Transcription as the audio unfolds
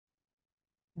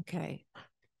Okay.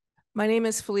 My name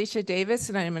is Felecia Davis,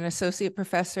 and I'm an associate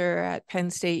professor at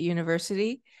Penn State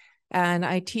University. And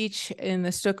I teach in the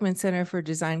Stookman Center for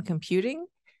Design Computing.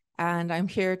 And I'm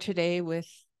here today with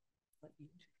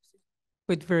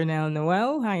Vernelle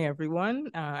Noel. Hi, everyone.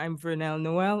 I'm Vernelle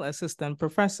Noel, assistant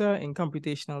professor in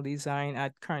computational design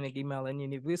at Carnegie Mellon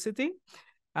University.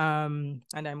 And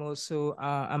I'm also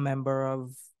a member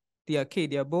of the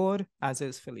ACADIA Board, as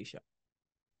is Felecia.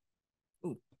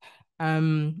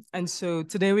 And so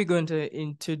today we're going to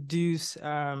introduce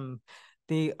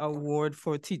the award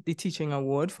for the Teaching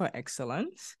Award for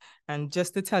Excellence. And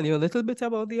just to tell you a little bit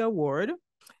about the award,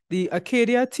 the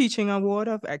ACADIA Teaching Award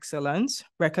of Excellence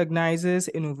recognizes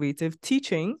innovative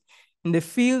teaching in the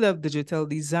field of digital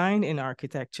design in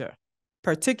architecture,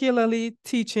 particularly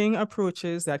teaching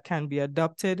approaches that can be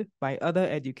adopted by other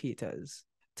educators.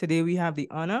 Today we have the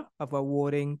honor of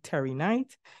awarding Terry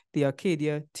Knight the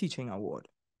ACADIA Teaching Award.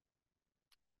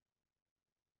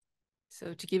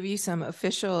 So to give you some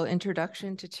official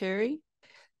introduction to Terry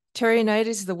Knight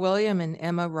is the William and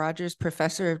Emma Rogers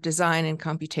Professor of Design and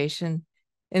Computation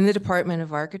in the Department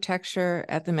of Architecture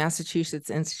at the Massachusetts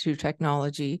Institute of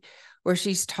Technology, where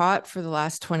she's taught for the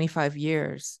last 25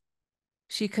 years.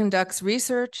 She conducts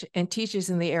research and teaches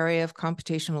in the area of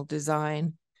computational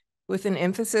design, with an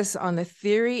emphasis on the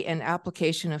theory and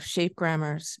application of shape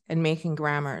grammars and making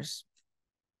grammars.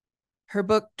 Her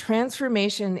book,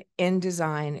 Transformation in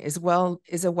Design, is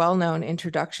a well-known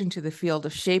introduction to the field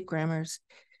of shape grammars.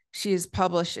 She has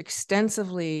published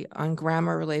extensively on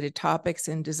grammar-related topics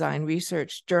in design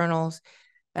research journals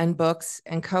and books,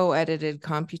 and co-edited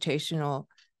computational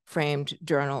framed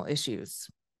journal issues.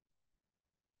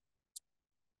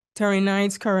 Terry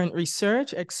Knight's current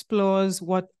research explores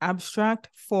what abstract,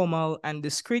 formal, and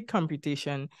discrete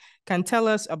computation can tell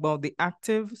us about the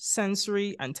active,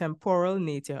 sensory, and temporal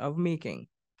nature of making.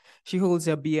 She holds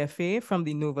a BFA from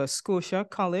the Nova Scotia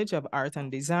College of Art and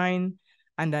Design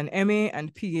and an MA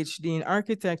and PhD in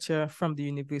architecture from the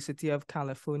University of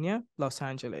California, Los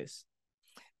Angeles.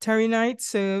 Terry Knight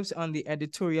serves on the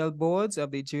editorial boards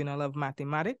of the Journal of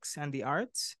Mathematics and the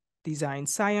Arts, Design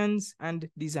Science, and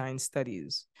Design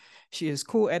Studies. She is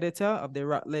co-editor of the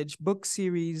Routledge book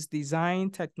series, Design,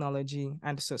 Technology,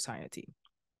 and Society.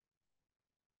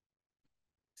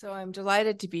 So I'm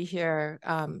delighted to be here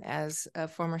as a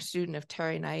former student of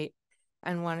Terry Knight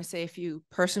and want to say a few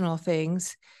personal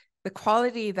things. The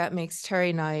quality that makes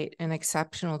Terry Knight an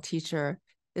exceptional teacher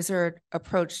is her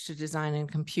approach to design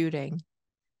and computing.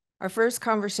 Our first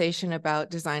conversation about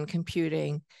design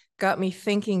computing got me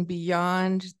thinking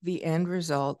beyond the end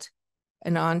result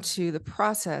and onto the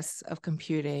process of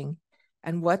computing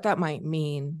and what that might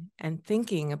mean, and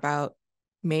thinking about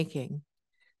making.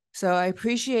 So I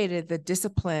appreciated the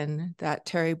discipline that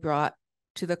Terry brought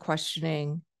to the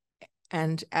questioning,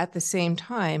 and at the same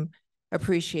time,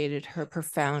 appreciated her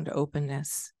profound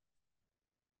openness.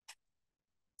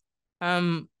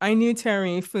 I knew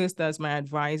Terry first as my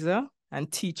advisor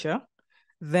and teacher,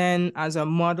 then as a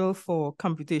model for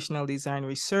computational design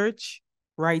research,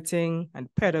 writing, and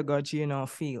pedagogy in our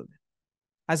field.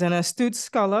 As an astute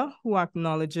scholar who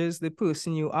acknowledges the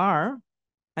person you are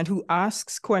and who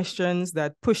asks questions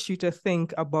that push you to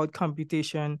think about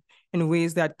computation in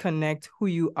ways that connect who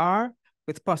you are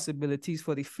with possibilities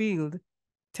for the field,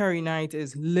 Terry Knight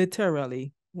is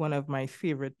literally one of my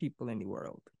favorite people in the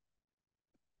world.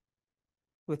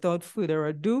 Without further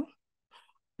ado,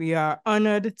 we are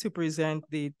honored to present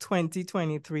the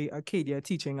 2023 ACADIA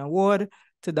Teaching Award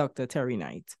to Dr. Terry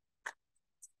Knight.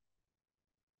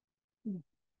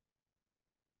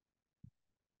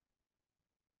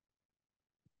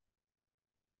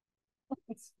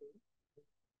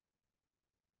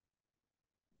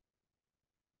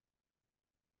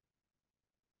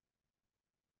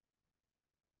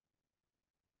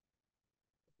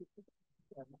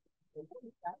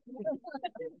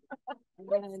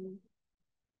 And then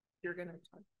you're going to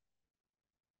talk.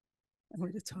 I'm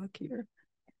going to talk here.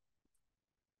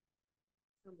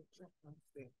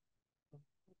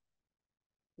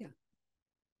 Yeah.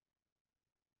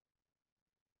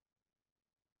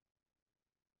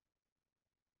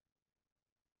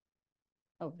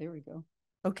 Oh, there we go.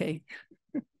 Okay.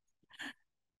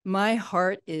 My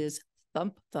heart is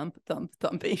thump, thump, thump,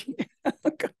 thumping.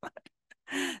 Oh, God.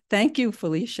 Thank you,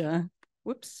 Felecia.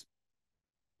 Whoops.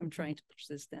 I'm trying to push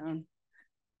this down.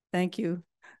 Thank you,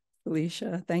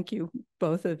 Felecia. Thank you,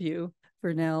 both of you,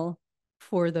 Vernelle,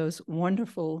 for those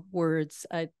wonderful words.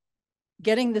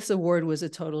 Getting this award was a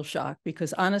total shock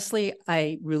because honestly,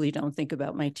 I really don't think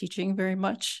about my teaching very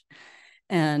much.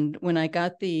 And when I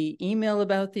got the email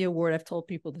about the award, I've told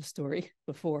people the story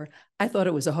before. I thought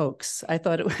it was a hoax. I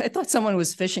thought someone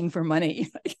was fishing for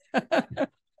money.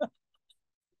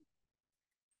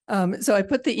 So I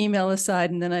put the email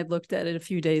aside, and then I looked at it a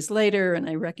few days later, and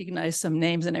I recognized some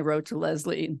names, and I wrote to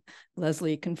Leslie. And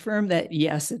Leslie confirmed that,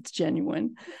 yes, it's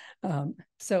genuine.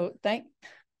 So thank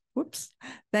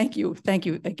you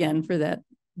again for that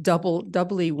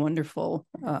doubly wonderful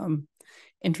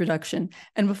introduction.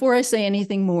 And before I say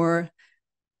anything more,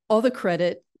 all the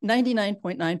credit,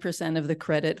 99.9% of the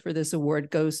credit for this award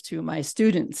goes to my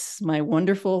students, my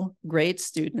wonderful, great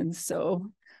students. So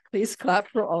please clap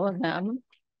for all of them.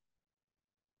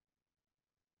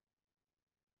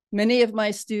 Many of my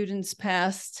students,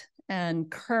 past and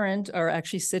current, are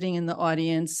actually sitting in the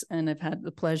audience, and I've had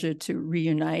the pleasure to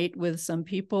reunite with some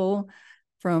people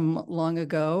from long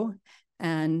ago.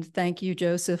 And thank you,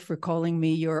 Joseph, for calling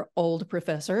me your old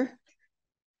professor.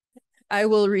 I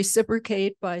will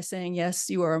reciprocate by saying, yes,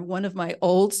 you are one of my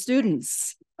old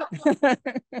students.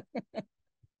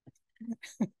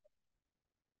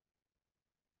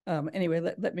 Anyway,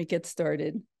 let me get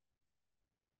started.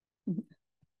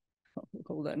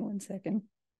 Hold on one second.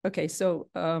 Okay, so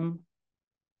let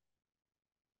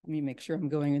me make sure I'm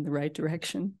going in the right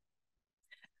direction.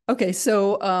 Okay,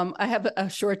 so I have a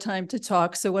short time to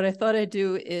talk. So what I thought I'd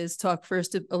do is talk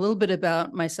first a little bit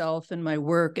about myself and my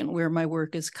work and where my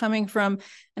work is coming from.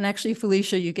 And actually,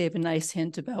 Felecia, you gave a nice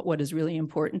hint about what is really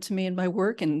important to me in my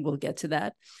work, and we'll get to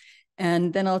that.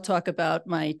 And then I'll talk about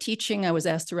my teaching. I was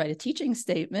asked to write a teaching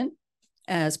statement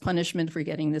as punishment for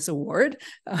getting this award.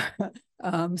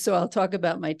 So I'll talk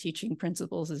about my teaching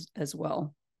principles as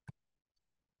well.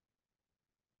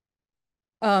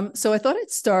 So I thought I'd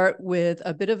start with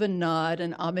a bit of a nod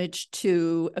and homage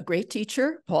to a great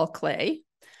teacher, Paul Clay.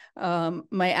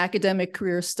 My academic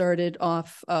career started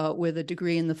off with a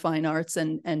degree in the fine arts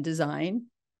and design,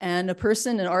 and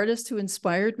an artist who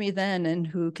inspired me then and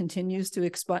who continues to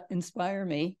inspire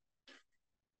me,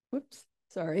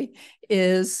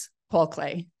 is Paul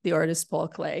Clay, the artist Paul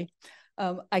Clay.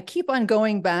 I keep on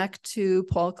going back to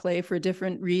Paul Clay for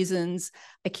different reasons.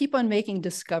 I keep on making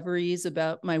discoveries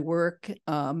about my work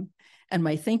and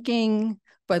my thinking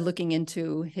by looking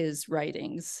into his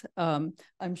writings. I'm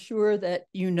sure that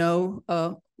you know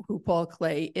who Paul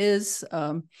Clay is.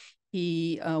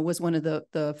 He was one of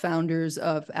the founders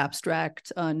of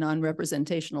abstract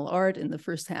non-representational art in the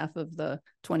first half of the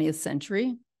 20th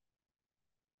century.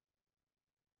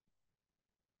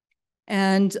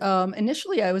 And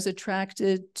initially, I was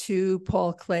attracted to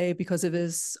Paul Clay because of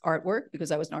his artwork,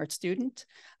 because I was an art student.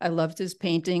 I loved his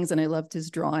paintings and I loved his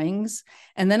drawings.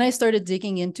 And then I started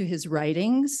digging into his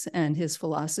writings and his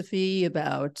philosophy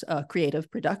about creative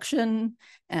production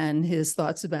and his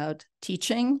thoughts about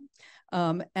teaching.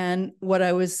 And what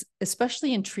I was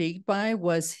especially intrigued by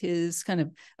was his kind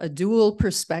of a dual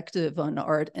perspective on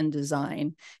art and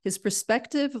design. His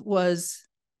perspective was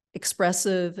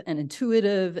expressive and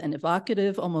intuitive and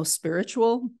evocative, almost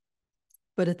spiritual.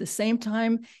 But at the same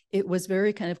time, it was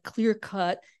very kind of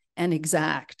clear-cut and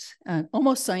exact,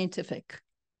 almost scientific.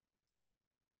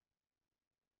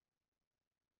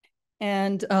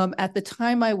 And at the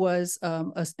time I was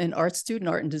an art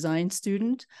and design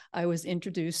student, I was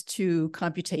introduced to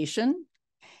computation.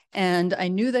 And I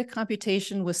knew that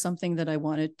computation was something that I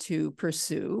wanted to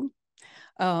pursue.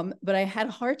 But I had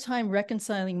a hard time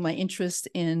reconciling my interest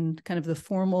in kind of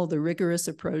the rigorous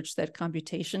approach that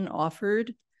computation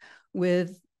offered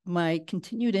with my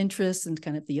continued interest in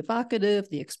kind of the evocative,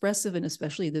 the expressive, and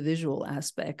especially the visual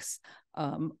aspects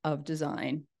of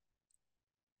design.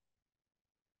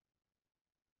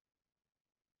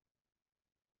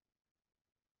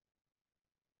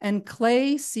 And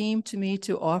Clay seemed to me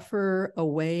to offer a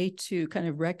way to kind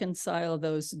of reconcile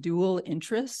those dual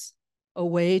interests, a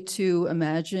way to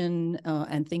imagine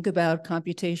and think about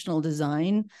computational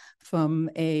design from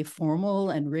a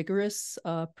formal and rigorous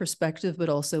perspective, but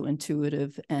also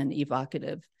intuitive and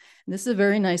evocative. And this is a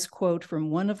very nice quote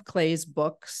from one of Clay's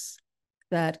books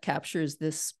that captures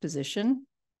this position.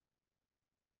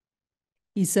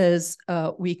 He says,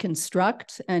 "We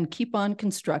construct and keep on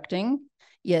constructing,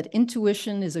 yet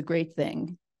intuition is a great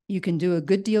thing. You can do a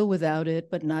good deal without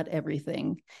it, but not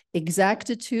everything.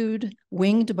 Exactitude,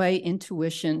 winged by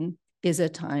intuition, is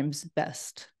at times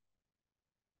best."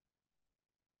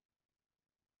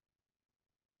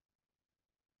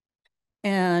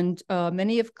 And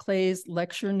many of Clay's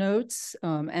lecture notes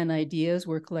and ideas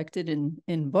were collected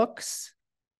in books.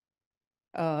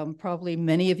 Probably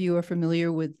many of you are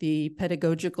familiar with the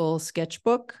Pedagogical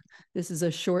Sketchbook. This is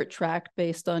a short tract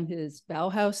based on his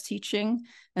Bauhaus teaching,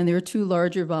 and there are two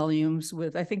larger volumes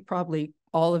with, I think, probably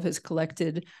all of his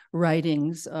collected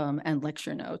writings and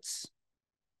lecture notes.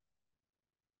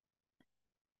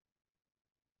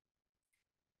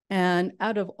 And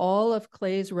out of all of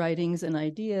Clay's writings and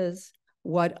ideas,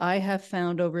 what I have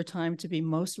found over time to be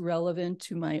most relevant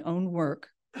to my own work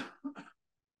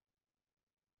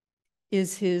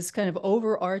is his kind of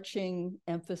overarching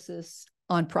emphasis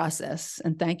on process.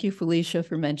 And thank you, Felecia,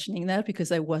 for mentioning that,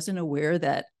 because I wasn't aware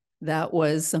that that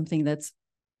was something that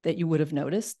you would have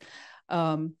noticed.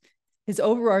 His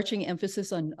overarching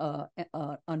emphasis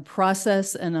on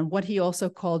process and on what he also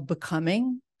called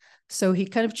becoming. So he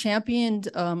kind of championed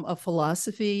a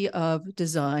philosophy of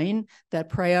design that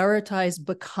prioritized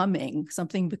becoming,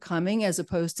 something becoming as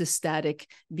opposed to static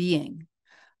being.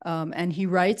 And he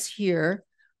writes here,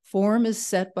 form is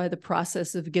set by the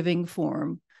process of giving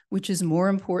form, which is more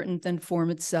important than form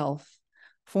itself.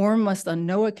 Form must on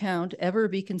no account ever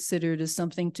be considered as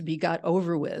something to be got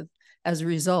over with, as a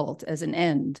result, as an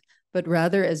end, but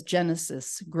rather as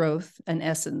genesis, growth, and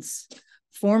essence.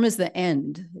 Form is the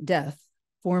end, death.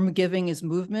 Form giving is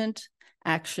movement,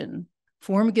 action.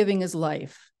 Form giving is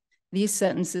life. These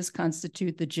sentences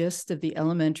constitute the gist of the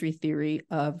elementary theory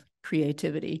of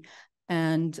creativity.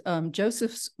 And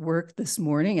Joseph's work this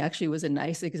morning actually was a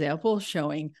nice example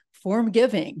showing form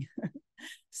giving.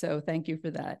 So thank you for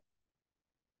that.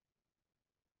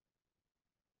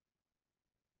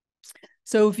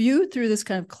 So viewed through this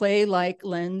kind of Clay-like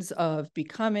lens of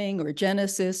becoming or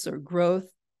genesis or growth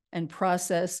and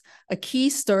process, a key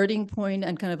starting point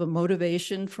and kind of a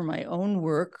motivation for my own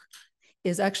work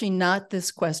is actually not this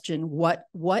question, what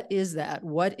is that?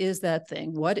 What is that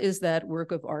thing? What is that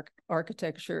work of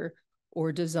architecture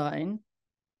or design?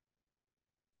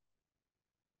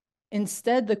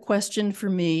 Instead, the question for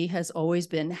me has always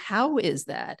been, how is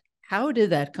that? How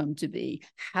did that come to be?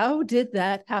 How did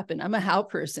that happen? I'm a how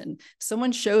person.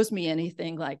 Someone shows me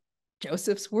anything like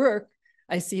Joseph's work,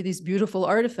 I see these beautiful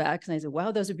artifacts and I say,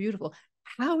 wow, those are beautiful.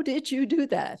 How did you do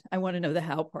that? I want to know the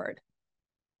how part.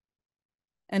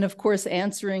 And of course,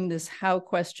 answering this how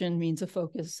question means a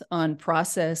focus on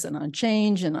process and on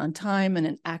change and on time and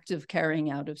an active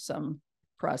carrying out of some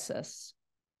process.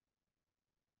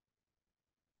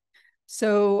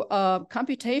 So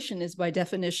computation is by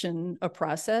definition a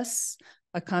process.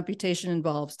 A computation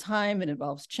involves time, it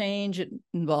involves change, it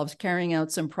involves carrying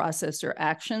out some process or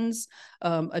actions.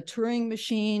 A Turing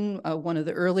machine, one of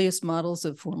the earliest models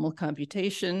of formal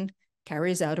computation,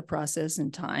 carries out a process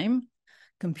in time.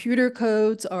 Computer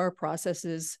codes are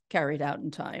processes carried out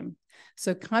in time.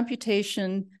 So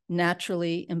computation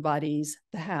naturally embodies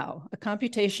the how. A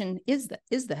computation is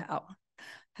the how.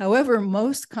 However,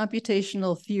 most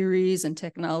computational theories and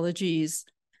technologies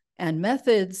and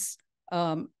methods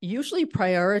usually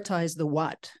prioritize the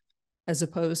what as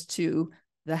opposed to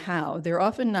the how. They're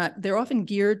often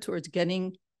geared towards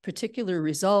getting particular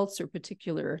results or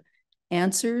particular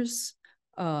answers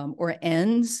or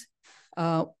ends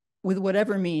with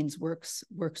whatever means works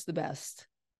the best.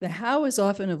 The how is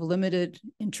often of limited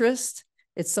interest.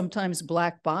 It's sometimes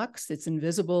black box, it's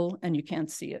invisible, and you can't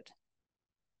see it.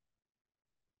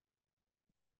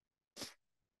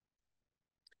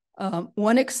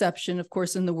 One exception, of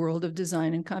course, in the world of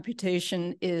design and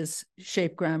computation is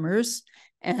shape grammars.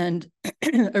 And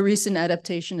a recent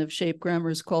adaptation of shape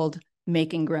grammars called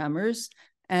Making Grammars.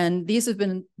 And these have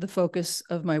been the focus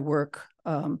of my work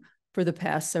for the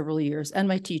past several years and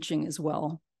my teaching as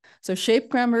well. So shape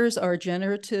grammars are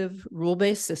generative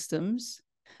rule-based systems.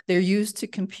 They're used to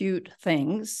compute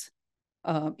things,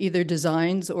 either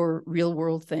designs or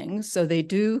real-world things. So they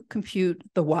do compute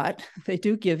the what, they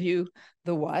do give you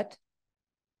the what.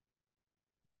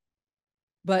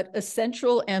 But a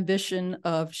central ambition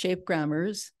of shape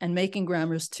grammars and making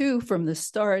grammars too from the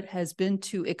start has been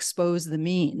to expose the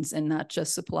means and not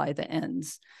just supply the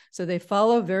ends. So they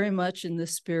follow very much in the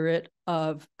spirit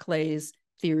of Clay's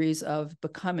theories of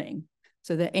becoming.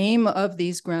 So the aim of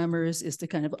these grammars is to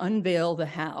kind of unveil the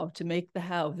how, to make the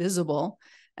how visible.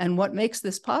 And what makes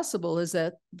this possible is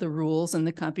that the rules and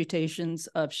the computations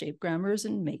of shape grammars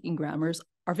and making grammars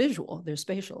are visual, they're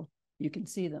spatial, you can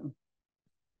see them.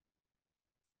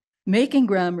 Making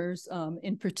grammars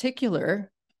in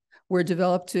particular were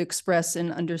developed to express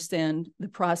and understand the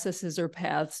processes or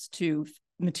paths to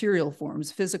material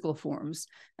forms, physical forms,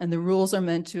 and the rules are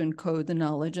meant to encode the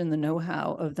knowledge and the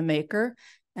know-how of the maker.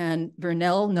 And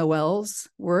Vernelle, Noel's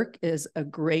work is a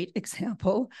great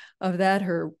example of that.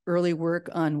 Her early work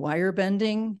on wire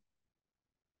bending,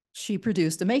 she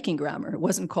produced a making grammar. It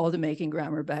wasn't called a making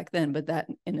grammar back then, but that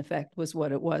in effect was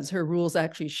what it was. Her rules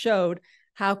actually showed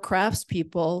how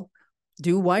craftspeople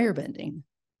do wire bending.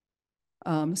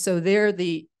 So there,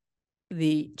 the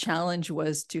the challenge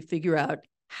was to figure out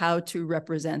how to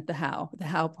represent the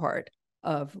how part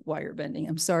of wire bending.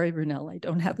 I'm sorry, Vernelle, I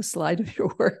don't have a slide of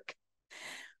your work.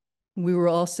 We were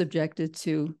all subjected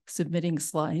to submitting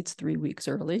slides 3 weeks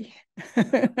early,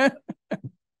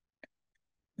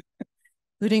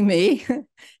 including me.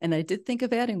 And I did think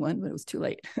of adding one, but it was too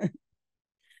late.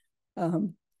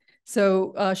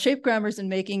 Shape grammars and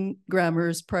making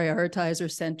grammars prioritize or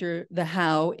center the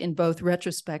how in both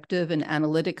retrospective and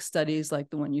analytic studies like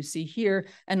the one you see here,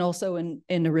 and also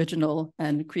in original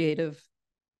and creative,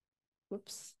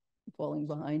 whoops, falling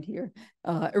behind here,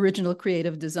 original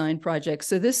creative design projects.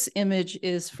 So this image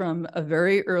is from a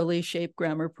very early shape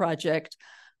grammar project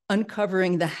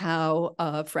uncovering the how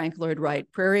of Frank Lloyd Wright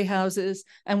prairie houses.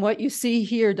 And what you see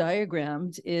here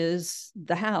diagrammed is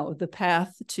the how, the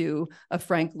path to a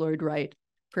Frank Lloyd Wright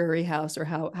prairie house, or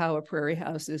how a prairie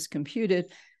house is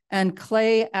computed. And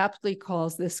Clay aptly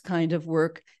calls this kind of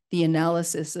work the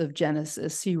analysis of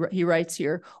Genesis. He writes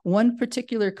here, one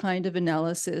particular kind of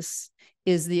analysis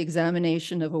is the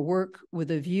examination of a work with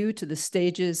a view to the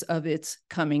stages of its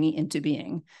coming into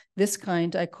being. This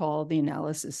kind I call the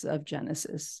analysis of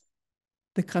Genesis,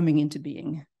 the coming into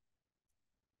being.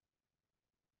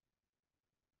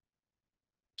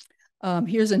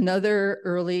 Here's another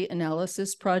early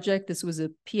analysis project. This was a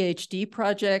PhD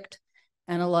project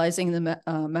analyzing the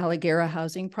Malaguera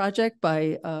housing project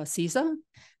by CISA.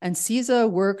 And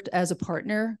CISA worked as a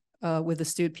partner with a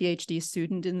PhD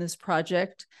student in this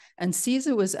project. And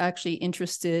CISA was actually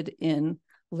interested in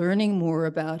learning more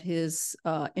about his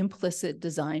implicit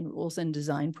design rules and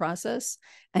design process.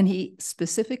 And he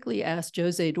specifically asked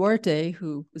Jose Duarte,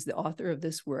 who was the author of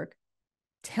this work,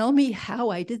 tell me how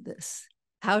I did this.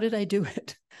 How did I do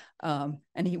it?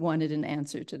 And he wanted an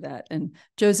answer to that. And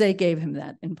Jose gave him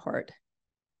that in part.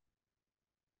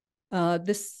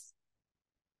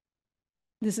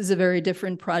 This is a very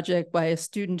different project by a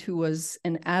student who was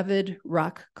an avid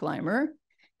rock climber,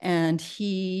 and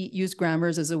he used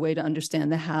grammars as a way to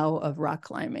understand the how of rock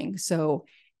climbing. So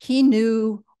he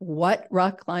knew what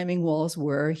rock climbing walls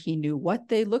were, he knew what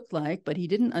they looked like, but he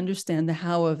didn't understand the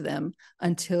how of them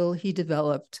until he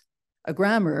developed a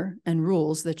grammar and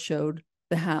rules that showed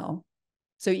the how.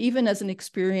 So even as an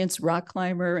experienced rock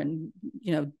climber and,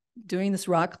 doing this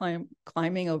rock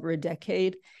climbing over a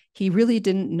decade, he really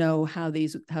didn't know how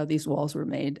these walls were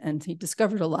made, and he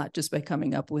discovered a lot just by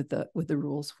coming up with the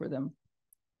rules for them.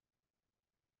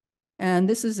 And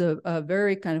this is a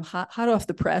very kind of hot off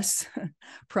the press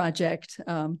project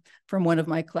from one of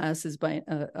my classes by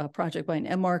a project by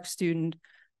an MArch student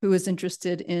who was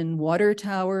interested in water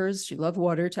towers. She loved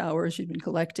water towers. She'd been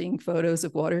collecting photos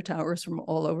of water towers from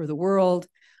all over the world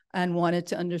and wanted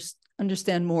to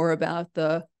understand more about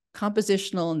the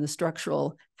compositional and the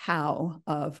structural how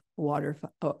of water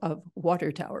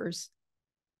towers.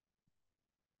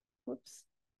 Whoops,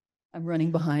 I'm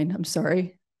running behind, I'm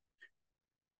sorry.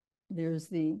 There's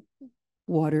the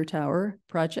water tower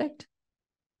project.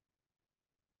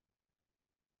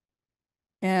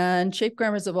 And shape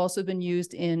grammars have also been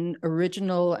used in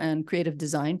original and creative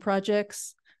design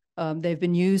projects. They've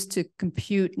been used to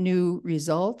compute new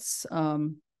results,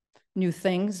 new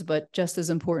things, but just as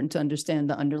important to understand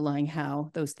the underlying how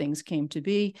those things came to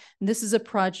be. And this is a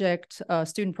project, a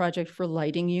student project for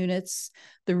lighting units.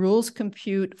 The rules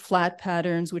compute flat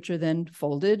patterns, which are then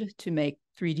folded to make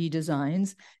 3D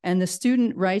designs. And the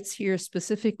student writes here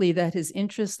specifically that his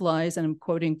interest lies, and I'm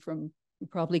quoting from, you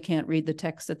probably can't read the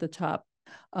text at the top,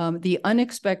 the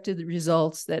unexpected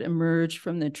results that emerge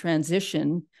from the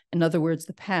transition, in other words,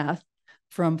 the path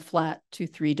from flat to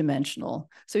three-dimensional.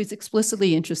 So he's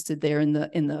explicitly interested there in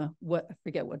the what, I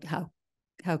forget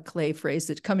how Clay phrased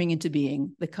it, coming into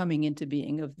being, the coming into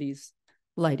being of these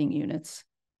lighting units.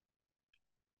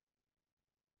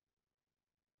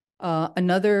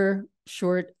 Another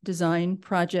short design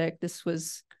project, this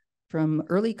was from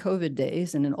early COVID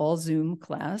days in an all Zoom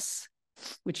class,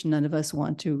 which none of us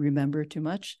want to remember too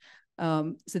much.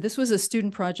 So this was a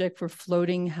student project for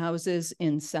floating houses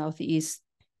in Southeast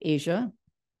Asia.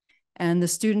 And the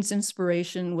student's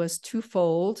inspiration was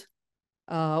twofold.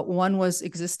 One was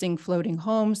existing floating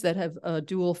homes that have a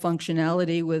dual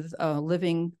functionality with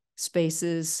living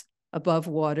spaces above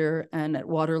water and at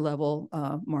water level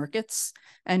markets.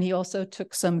 And he also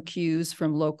took some cues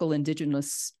from local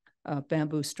indigenous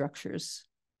bamboo structures.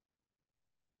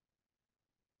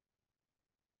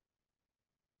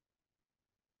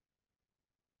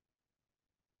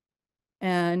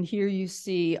 And here you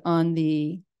see on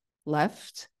the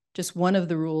left, just one of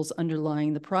the rules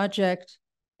underlying the project.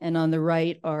 And on the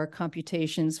right are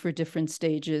computations for different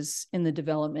stages in the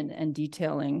development and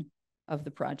detailing of the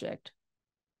project.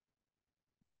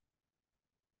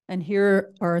 And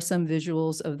here are some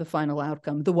visuals of the final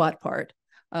outcome, the what part,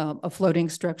 a floating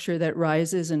structure that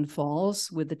rises and falls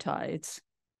with the tides.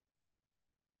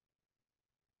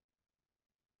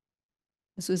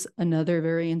 This was another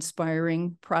very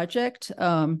inspiring project.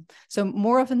 So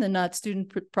more often than not,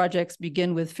 student projects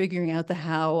begin with figuring out the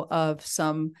how of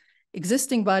some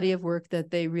existing body of work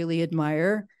that they really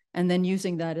admire, and then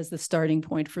using that as the starting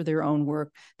point for their own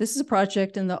work. This is a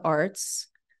project in the arts,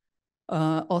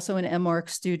 also an MArch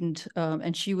student,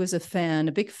 and she was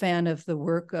a big fan of the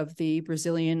work of the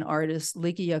Brazilian artist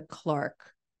Lygia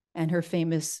Clark and her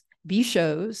famous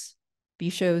bichos.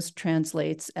 Bichos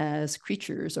translates as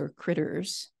creatures or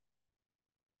critters.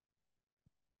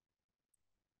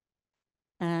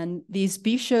 And these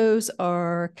bichos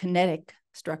are kinetic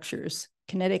structures,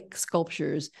 kinetic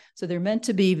sculptures. So they're meant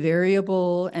to be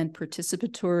variable and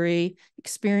participatory,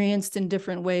 experienced in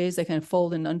different ways. They kind of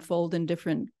fold and unfold in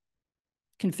different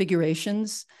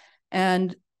configurations.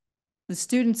 And the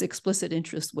students' explicit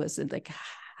interest was in like,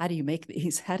 how do you make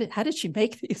these? How did she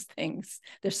make these things?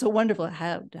 They're so wonderful.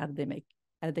 How did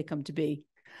they come to be?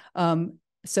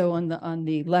 So on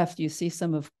the left, you see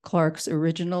some of Clark's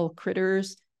original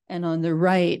critters, and on the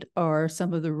right are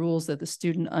some of the rules that the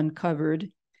student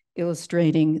uncovered,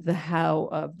 illustrating the how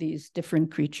of these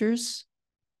different creatures.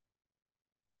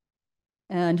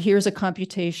 And here's a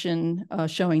computation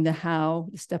showing the how,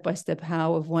 the step-by-step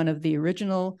how of one of the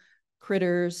original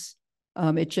critters.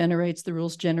 The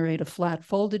rules generate a flat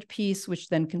folded piece, which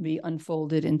then can be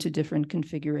unfolded into different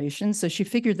configurations. So she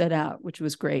figured that out, which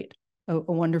was great, a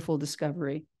wonderful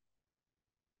discovery.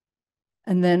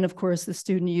 And then, of course, the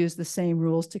student used the same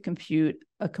rules to compute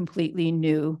a completely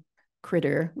new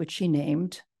critter, which she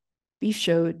named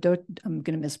Bicho. I'm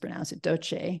going to mispronounce it.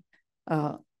 Doce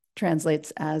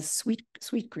translates as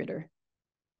sweet critter.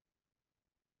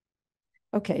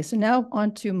 Okay, so now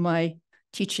on to my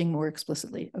teaching more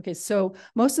explicitly. Okay, so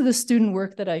most of the student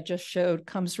work that I just showed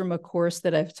comes from a course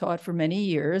that I've taught for many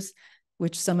years,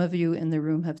 which some of you in the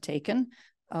room have taken,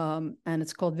 and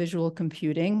it's called Visual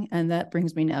Computing. And that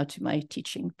brings me now to my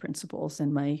teaching principles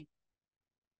and my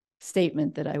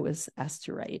statement that I was asked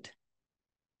to write.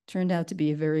 Turned out to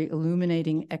be a very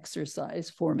illuminating exercise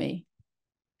for me.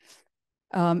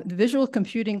 The visual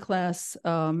computing class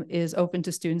is open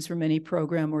to students from any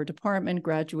program or department,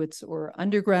 graduates or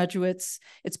undergraduates.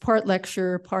 It's part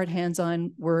lecture, part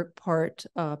hands-on work, part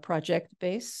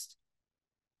project-based.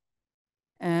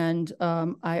 And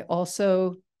I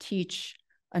also teach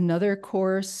another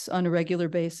course on a regular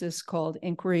basis called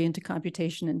Inquiry into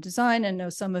Computation and Design. And I know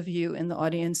some of you in the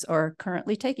audience are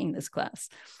currently taking this class.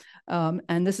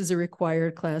 And this is a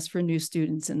required class for new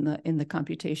students in the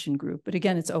computation group. But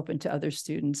again, it's open to other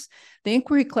students. The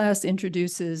inquiry class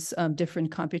introduces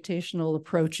different computational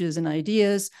approaches and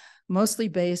ideas, mostly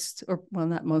based, or well,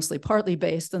 not mostly, partly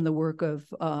based on the work of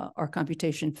our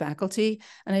computation faculty.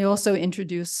 And I also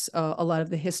introduce a lot of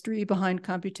the history behind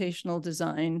computational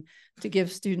design to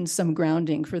give students some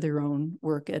grounding for their own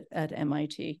work at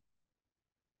MIT.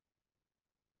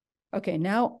 Okay,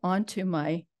 now on to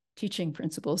my teaching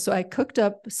principles. So I cooked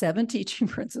up 7 teaching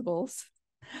principles,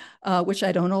 which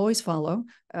I don't always follow,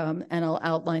 and I'll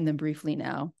outline them briefly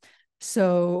now.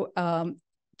 So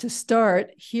to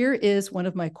start, here is one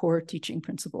of my core teaching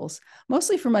principles,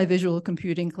 mostly for my visual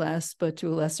computing class, but to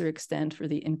a lesser extent for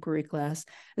the inquiry class.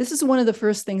 This is one of the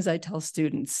first things I tell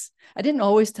students. I didn't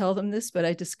always tell them this, but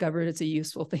I discovered it's a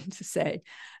useful thing to say.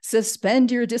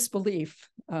 Suspend your disbelief.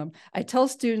 I tell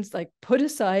students, like, put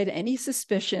aside any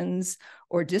suspicions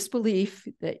or disbelief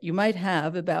that you might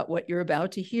have about what you're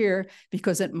about to hear,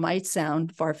 because it might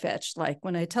sound far-fetched. Like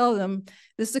when I tell them,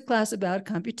 this is a class about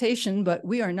computation, but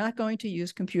we are not going to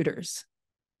use computers.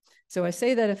 So I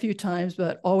say that a few times,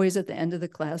 but always at the end of the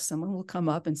class, someone will come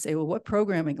up and say, well, what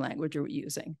programming language are we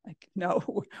using? Like, no,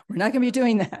 we're not going to be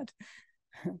doing that.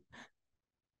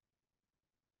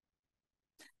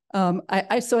 So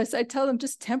I tell them,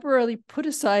 just temporarily put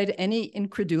aside any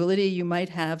incredulity you might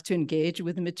have to engage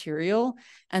with the material,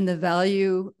 and the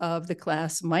value of the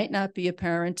class might not be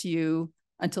apparent to you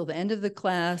until the end of the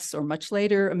class or much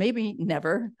later, or maybe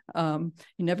never. You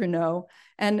never know.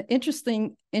 And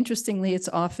interestingly, it's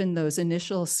often those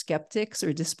initial skeptics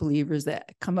or disbelievers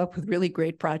that come up with really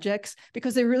great projects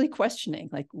because they're really questioning,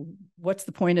 like, what's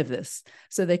the point of this?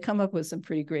 So they come up with some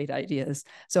pretty great ideas.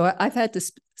 So I've had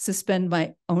to suspend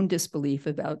my own disbelief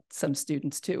about some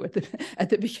students too at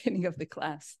the beginning of the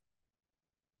class.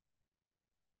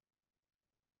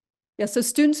 Yeah, so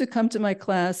students who come to my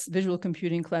class, visual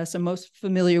computing class, are most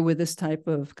familiar with this type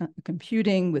of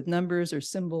computing with numbers or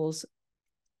symbols.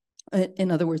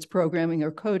 In other words, programming or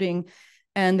coding.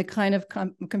 And the kind of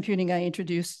computing I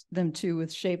introduced them to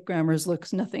with shape grammars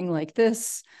looks nothing like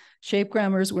this. Shape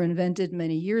grammars were invented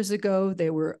many years ago. They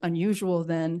were unusual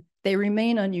then. They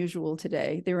remain unusual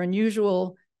today. They're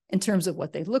unusual in terms of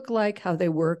what they look like, how they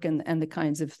work, and the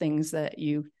kinds of things that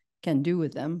you can do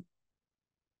with them.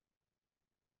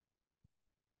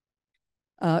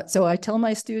 So I tell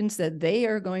my students that they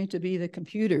are going to be the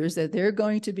computers, that they're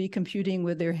going to be computing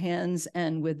with their hands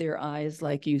and with their eyes,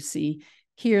 like you see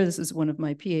here. This is one of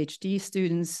my PhD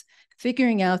students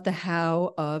figuring out the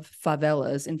how of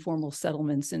favelas, informal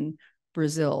settlements in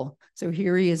Brazil. So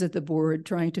here he is at the board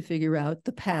trying to figure out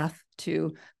the path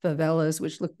to favelas,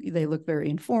 which they look very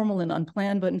informal and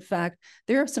unplanned, but in fact,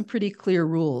 there are some pretty clear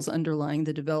rules underlying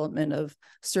the development of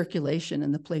circulation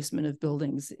and the placement of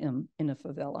buildings in a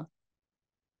favela.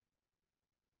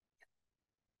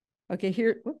 Okay,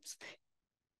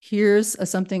 here's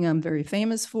something I'm very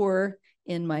famous for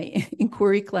in my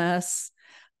inquiry class.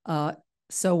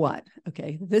 So what?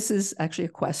 Okay, this is actually a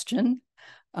question.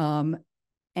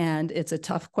 And it's a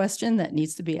tough question that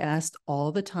needs to be asked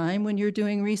all the time when you're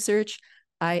doing research.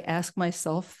 I ask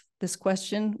myself this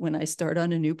question when I start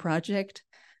on a new project.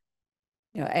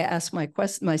 You know, I ask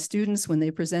my students when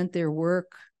they present their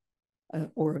work,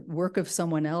 or work of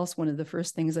someone else, one of the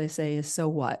first things I say is, so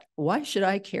what? Why should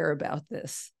I care about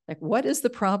this? Like, what is the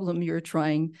problem you're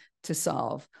trying to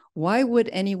solve? Why would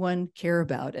anyone care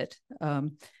about it?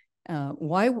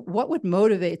 What would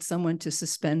motivate someone to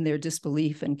suspend their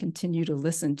disbelief and continue to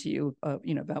listen to you,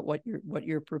 about what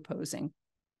you're proposing?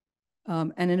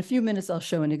 And in a few minutes, I'll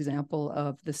show an example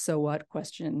of the so what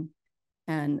question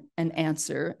and an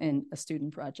answer in a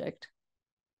student project.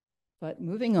 But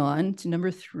moving on to number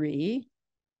 3,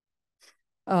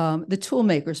 the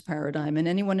toolmaker's paradigm. And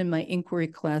anyone in my inquiry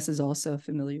class is also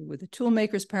familiar with the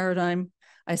toolmaker's paradigm.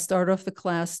 I start off the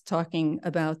class talking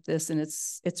about this, and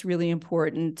it's really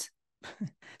important,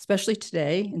 especially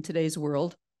today, in today's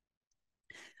world.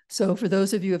 So for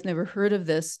those of you who have never heard of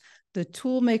this, the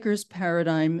toolmaker's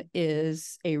paradigm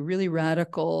is a really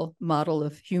radical model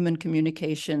of human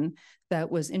communication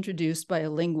that was introduced by a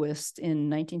linguist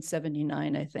in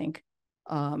 1979, I think.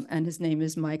 And his name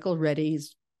is Michael Reddy.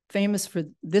 He's famous for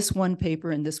this one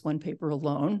paper and this one paper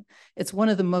alone. It's one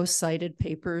of the most cited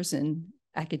papers in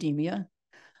academia.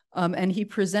 And he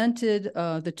presented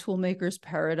the toolmaker's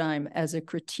paradigm as a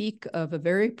critique of a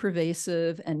very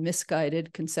pervasive and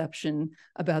misguided conception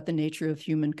about the nature of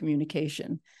human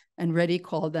communication. And Reddy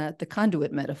called that the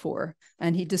conduit metaphor.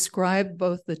 And he described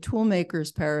both the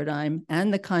toolmaker's paradigm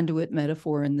and the conduit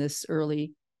metaphor in this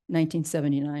early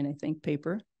 1979, I think,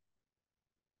 paper.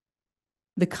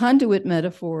 The conduit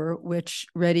metaphor, which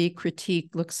Reddy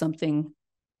critiqued, looks something,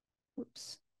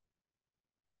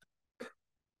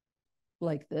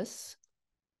 like this.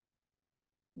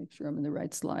 Make sure I'm in the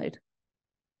right slide.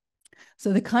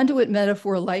 So the conduit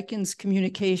metaphor likens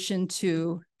communication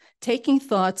to taking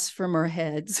thoughts from our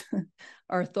heads,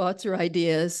 our thoughts or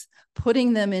ideas,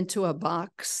 putting them into a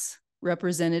box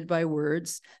represented by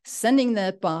words, sending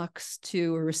that box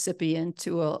to a recipient,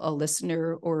 to a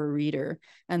listener or a reader.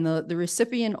 And the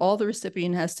recipient, all the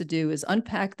recipient has to do is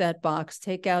unpack that box,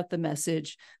 take out the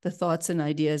message, the thoughts and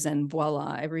ideas, and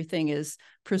voila, everything is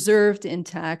preserved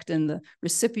intact, and the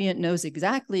recipient knows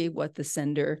exactly what the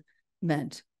sender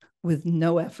meant with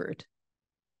no effort.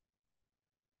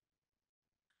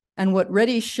 And what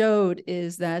Reddy showed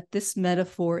is that this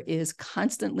metaphor is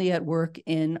constantly at work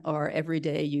in our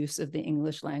everyday use of the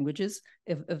English languages,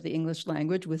 of the English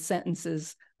language, with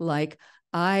sentences like,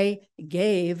 I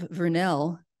gave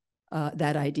Vernelle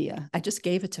that idea. I just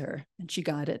gave it to her and she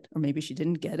got it, or maybe she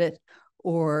didn't get it,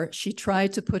 or she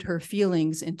tried to put her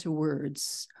feelings into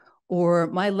words, or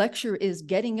my lecture is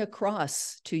getting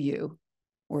across to you,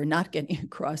 or not getting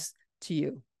across to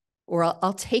you. Or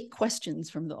I'll take questions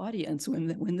from the audience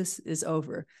when this is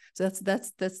over. So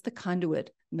that's the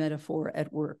conduit metaphor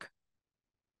at work.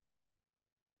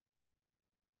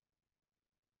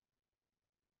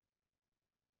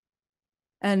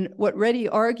 And what Reddy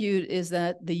argued is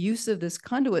that the use of this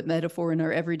conduit metaphor in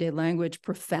our everyday language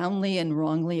profoundly and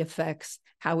wrongly affects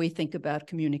how we think about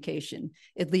communication.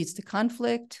 It leads to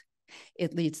conflict.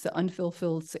 It leads to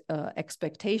unfulfilled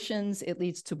expectations. It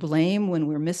leads to blame when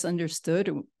we're misunderstood,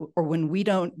 or when we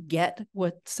don't get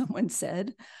what someone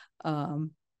said.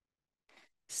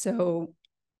 So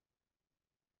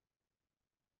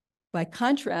by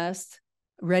contrast,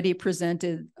 Reddy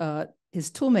presented his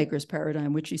toolmaker's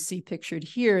paradigm, which you see pictured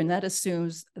here, and that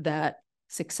assumes that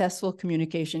successful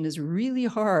communication is really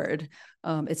hard.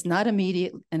 It's not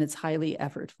immediate and it's highly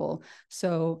effortful.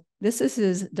 So this is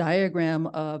his diagram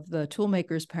of the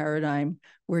toolmaker's paradigm,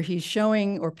 where he's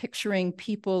showing or picturing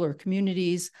people or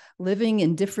communities living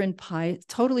in different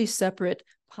totally separate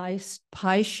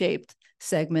pie-shaped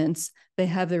segments. They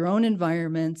have their own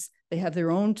environments, they have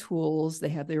their own tools, they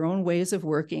have their own ways of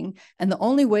working. And the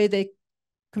only way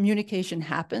communication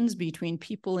happens between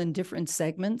people in different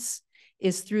segments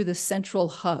is through the central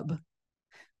hub,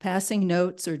 passing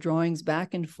notes or drawings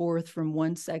back and forth from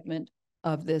one segment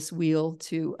of this wheel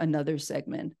to another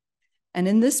segment. And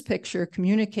in this picture,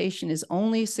 communication is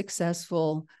only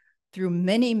successful through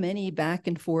many, many back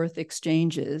and forth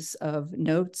exchanges of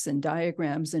notes and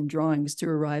diagrams and drawings to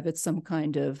arrive at some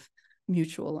kind of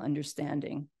mutual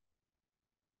understanding.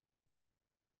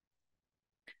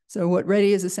 So what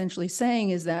Reddy is essentially saying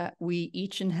is that we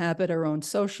each inhabit our own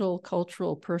social,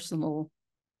 cultural, personal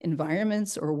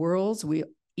environments or worlds. We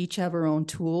each have our own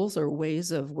tools or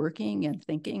ways of working and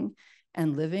thinking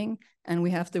and living, and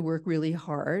we have to work really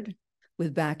hard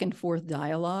with back and forth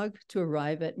dialogue to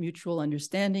arrive at mutual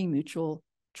understanding, mutual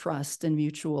trust, and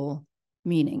mutual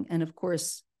meaning. And of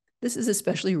course, this is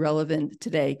especially relevant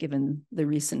today, given the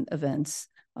recent events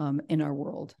in our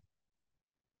world.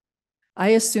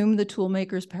 I assume the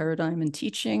toolmaker's paradigm in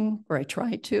teaching, or I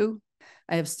try to.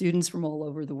 I have students from all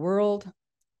over the world.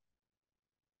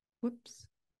 Whoops.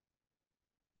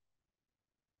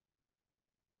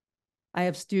 I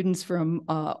have students from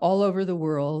all over the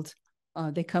world.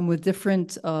 They come with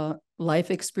different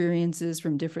life experiences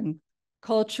from different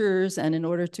cultures, and in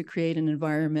order to create an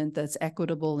environment that's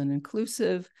equitable and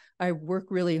inclusive, I work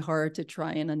really hard to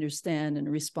try and understand and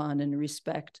respond and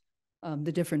respect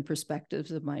the different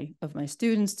perspectives of my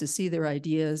students, to see their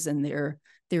ideas and their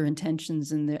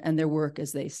intentions and their work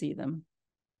as they see them.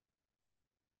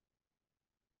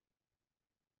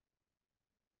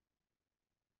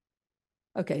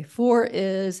 Okay, 4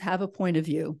 is have a point of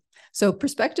view. So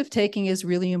perspective taking is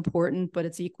really important, but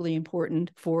it's equally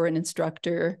important for an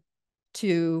instructor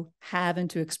to have and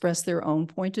to express their own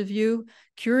point of view.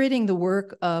 Curating the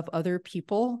work of other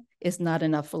people is not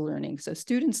enough for learning. So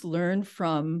students learn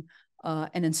from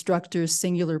an instructor's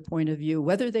singular point of view,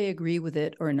 whether they agree with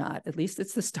it or not. At least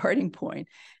it's the starting point.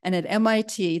 And at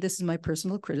MIT, this is my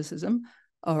personal criticism,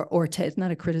 it's not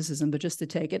a criticism, but just to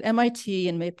take it. MIT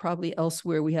and probably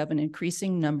elsewhere, we have an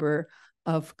increasing number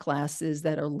of classes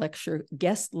that are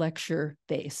guest lecture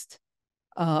based.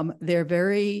 They're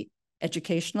very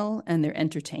educational and they're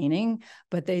entertaining,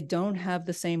 but they don't have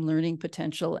the same learning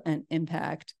potential and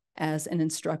impact as an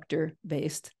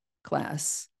instructor-based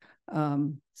class.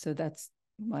 So that's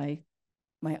my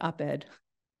op-ed.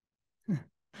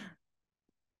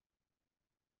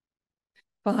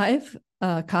 5,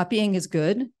 copying is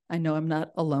good. I know I'm not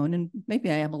alone, and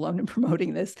maybe I am alone in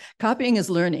promoting this. Copying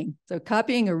is learning. So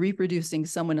copying or reproducing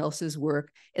someone else's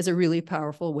work is a really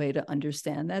powerful way to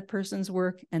understand that person's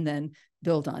work and then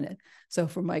build on it. So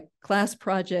for my class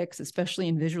projects, especially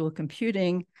in visual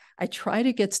computing, I try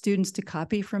to get students to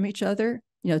copy from each other,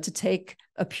 to take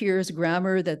a peer's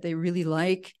grammar that they really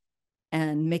like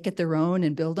and make it their own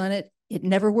and build on it. It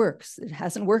never works. It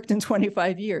hasn't worked in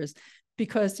 25 years.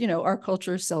 Because, our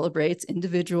culture celebrates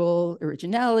individual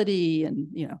originality and,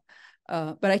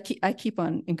 but I keep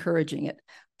on encouraging it.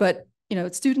 But,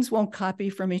 students won't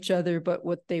copy from each other, but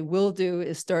what they will do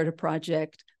is start a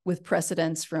project with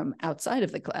precedents from outside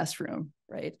of the classroom,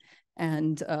 right?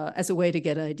 And as a way to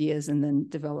get ideas and then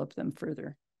develop them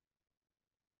further.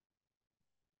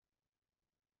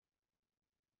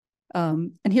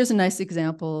 And here's a nice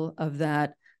example of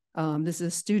that. This is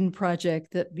a student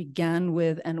project that began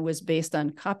with and was based on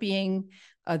copying.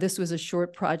 This was a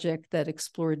short project that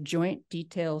explored joint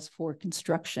details for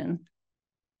construction.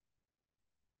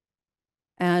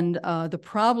 And the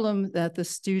problem that the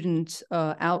student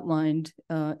outlined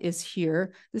is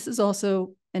here. This is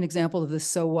also an example of the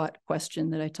so what question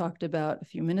that I talked about a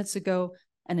few minutes ago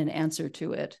and an answer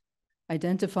to it.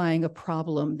 Identifying a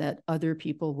problem that other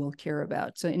people will care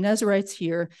about. So Inez writes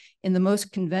here, in the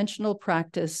most conventional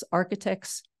practice,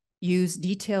 architects use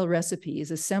detailed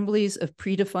recipes, assemblies of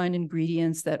predefined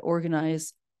ingredients that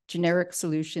organize generic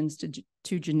solutions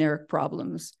to generic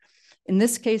problems. In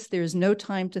this case, there is no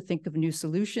time to think of new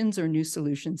solutions or new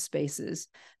solution spaces.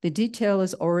 The detail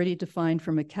is already defined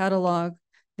from a catalog.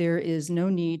 There is no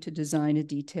need to design a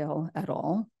detail at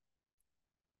all.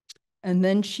 And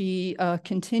then she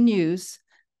continues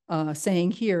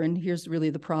saying here, and here's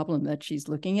really the problem that she's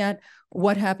looking at,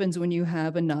 what happens when you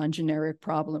have a non-generic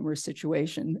problem or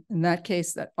situation? In that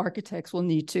case, that architects will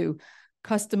need to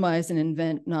customize and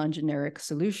invent non-generic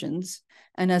solutions.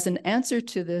 And as an answer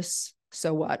to this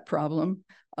so what problem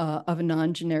of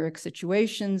non-generic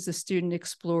situations. The student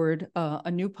explored a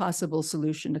new possible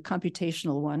solution, a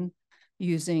computational one,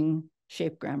 using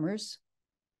shape grammars.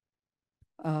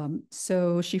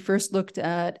 So she first looked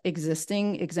at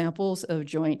existing examples of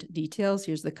joint details.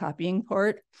 Here's the copying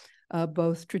part,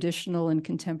 both traditional and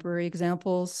contemporary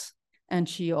examples. And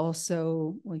she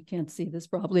also, well, you can't see this,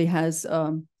 probably has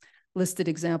listed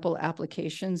example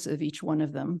applications of each one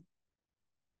of them.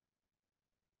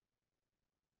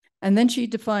 And then she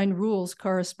defined rules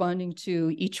corresponding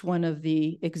to each one of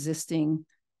the existing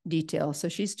details. So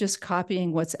she's just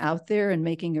copying what's out there and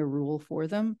making a rule for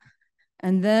them.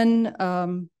 And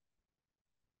then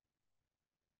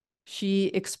she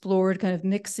explored kind of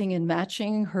mixing and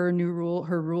matching her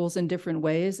rules in different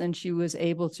ways. And she was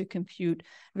able to compute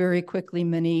very quickly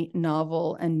many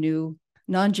novel and new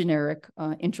non-generic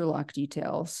interlock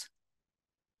details.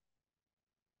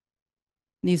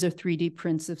 These are 3D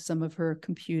prints of some of her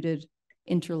computed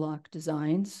interlock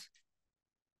designs.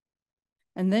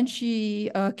 And then she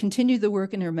continued the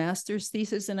work in her master's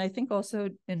thesis, and I think also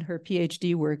in her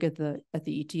PhD work at the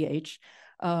ETH,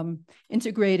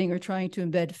 integrating or trying to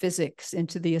embed physics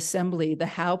into the assembly, the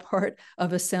how part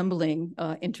of assembling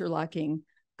interlocking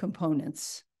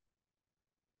components.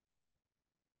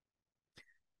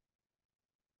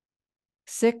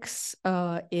 6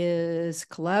 is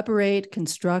collaborate,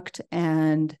 construct,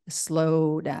 and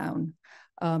slow down.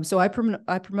 So I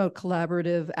promote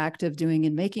collaborative, active doing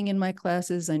and making in my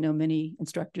classes. I know many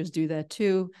instructors do that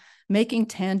too. Making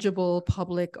tangible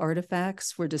public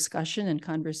artifacts for discussion and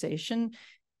conversation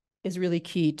is really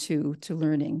key to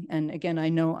learning. And again, I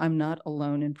know I'm not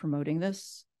alone in promoting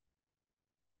this.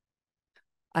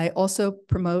 I also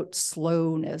promote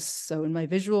slowness. So in my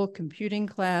visual computing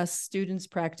class, students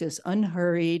practice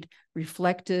unhurried,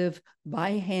 reflective,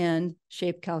 by hand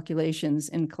shape calculations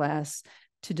in class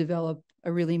to develop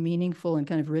a really meaningful and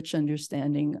kind of rich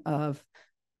understanding of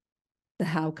the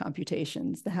how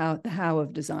computations, the how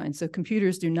of design. So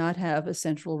computers do not have a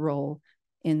central role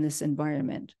in this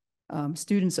environment.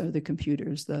 Students are the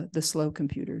computers, the slow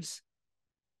computers.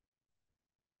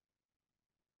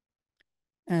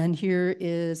 And here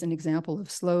is an example of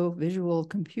slow visual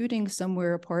computing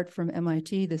somewhere apart from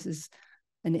MIT. This is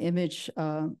an image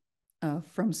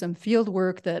from some field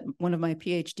work that one of my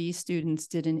PhD students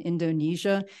did in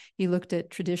Indonesia. He looked at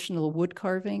traditional wood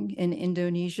carving in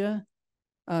Indonesia,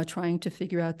 trying to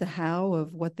figure out the how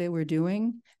of what they were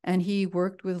doing. And he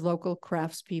worked with local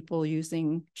craftspeople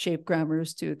using shape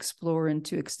grammars to explore and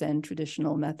to extend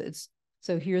traditional methods.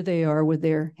 So here they are with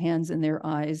their hands and their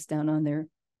eyes down on their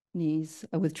knees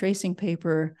with tracing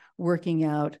paper, working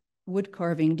out wood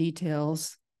carving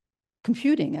details,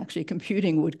 computing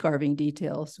wood carving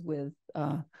details with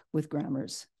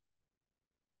grammars.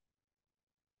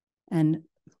 And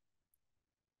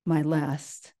my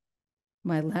last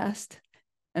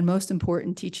and most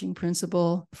important teaching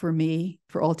principle for me,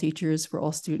 for all teachers, for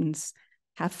all students: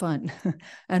 have fun.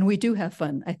 And we do have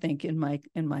fun, I think, in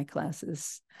my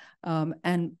classes.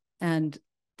 And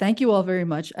thank you all very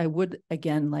much. I would,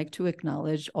 again, like to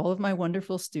acknowledge all of my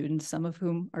wonderful students, some of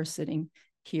whom are sitting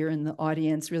here in the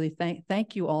audience. Really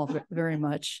thank you all very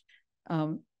much.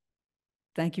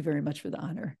 Thank you very much for the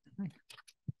honor.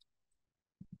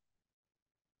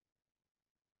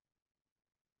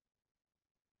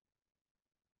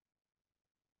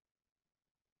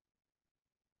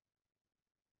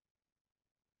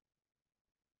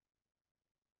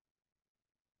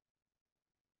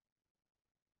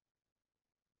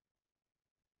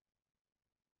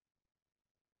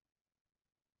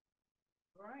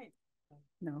 Right.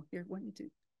 No, here, 1 2.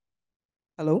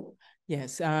 Hello.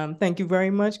 Yes. Thank you very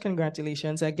much.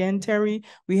 Congratulations again, Terry.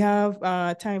 We have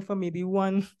time for maybe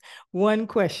one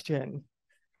question.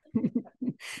 I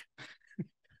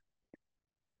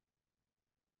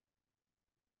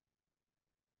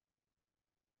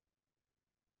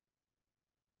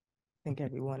think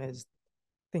everyone is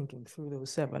thinking through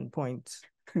those 7 points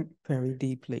very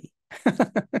deeply.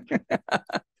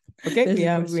 Okay,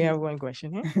 we have one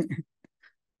question here.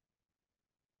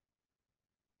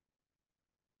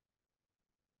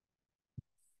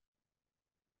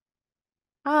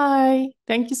 Hi,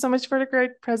 thank you so much for the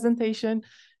great presentation.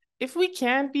 If we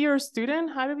can't be your student,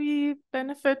 how do we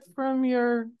benefit from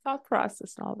your thought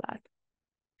process and all that?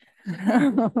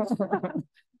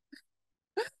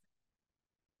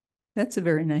 That's a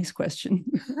very nice question.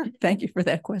 Thank you for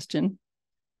that question.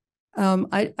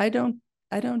 I don't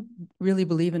really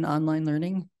believe in online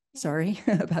learning. Sorry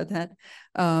about that.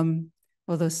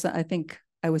 Although I think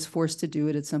I was forced to do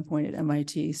it at some point at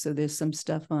MIT. So there's some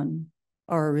stuff on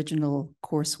our original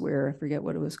courseware. I forget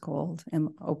what it was called.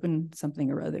 Open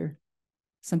something or other.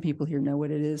 Some people here know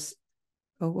what it is.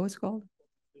 Oh, what was it called?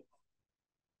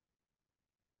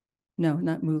 No,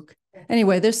 not MOOC.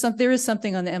 Anyway, there is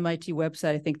something on the MIT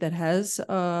website, I think, that has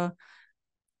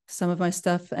some of my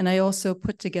stuff. And I also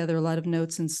put together a lot of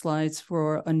notes and slides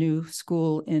for a new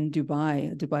school in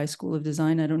Dubai, a Dubai School of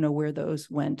Design. I don't know where those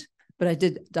went, but I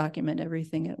did document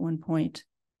everything at one point.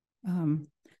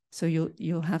 So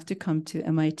you'll have to come to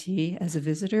MIT as a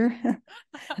visitor.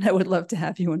 And I would love to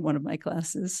have you in one of my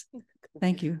classes.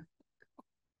 Thank you.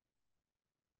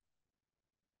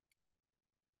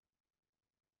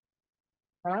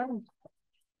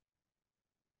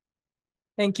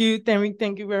 Thank you, Terry.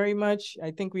 Thank you very much.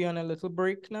 I think we're on a little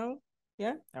break now.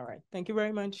 Yeah. All right. Thank you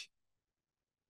very much.